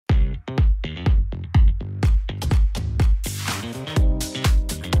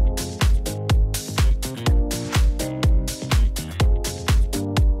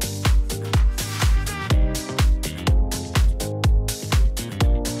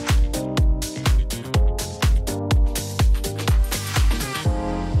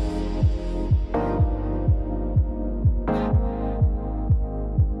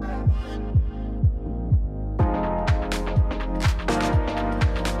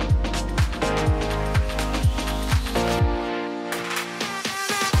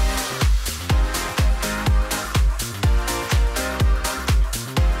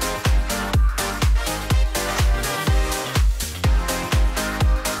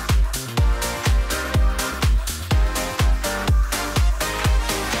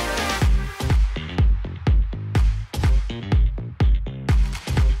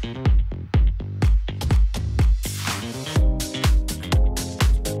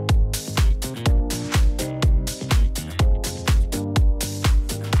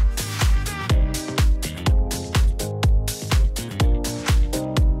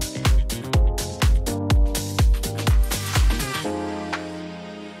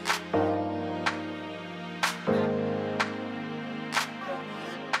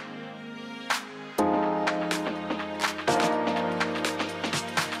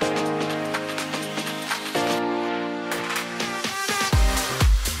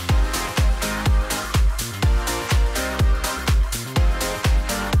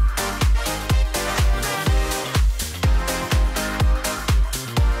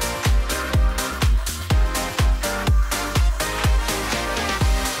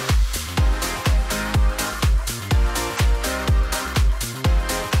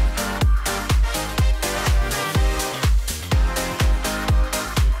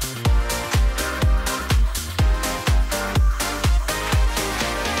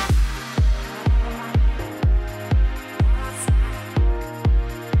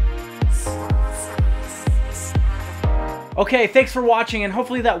Okay, thanks for watching, and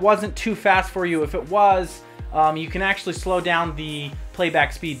hopefully that wasn't too fast for you. If it was, you can actually slow down the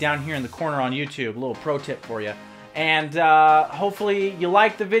playback speed down here in the corner on YouTube. A little pro tip for you. And hopefully you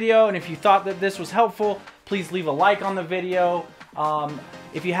liked the video, and if you thought that this was helpful, please leave a like on the video.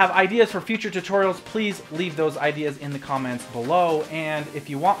 If you have ideas for future tutorials, please leave those ideas in the comments below. And if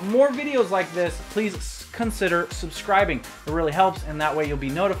you want more videos like this, please consider subscribing. It really helps, and that way you'll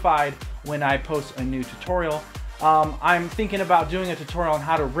be notified when I post a new tutorial. I'm thinking about doing a tutorial on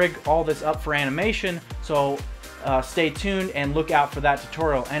how to rig all this up for animation, so stay tuned and look out for that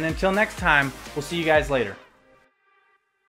tutorial. And until next time, we'll see you guys later.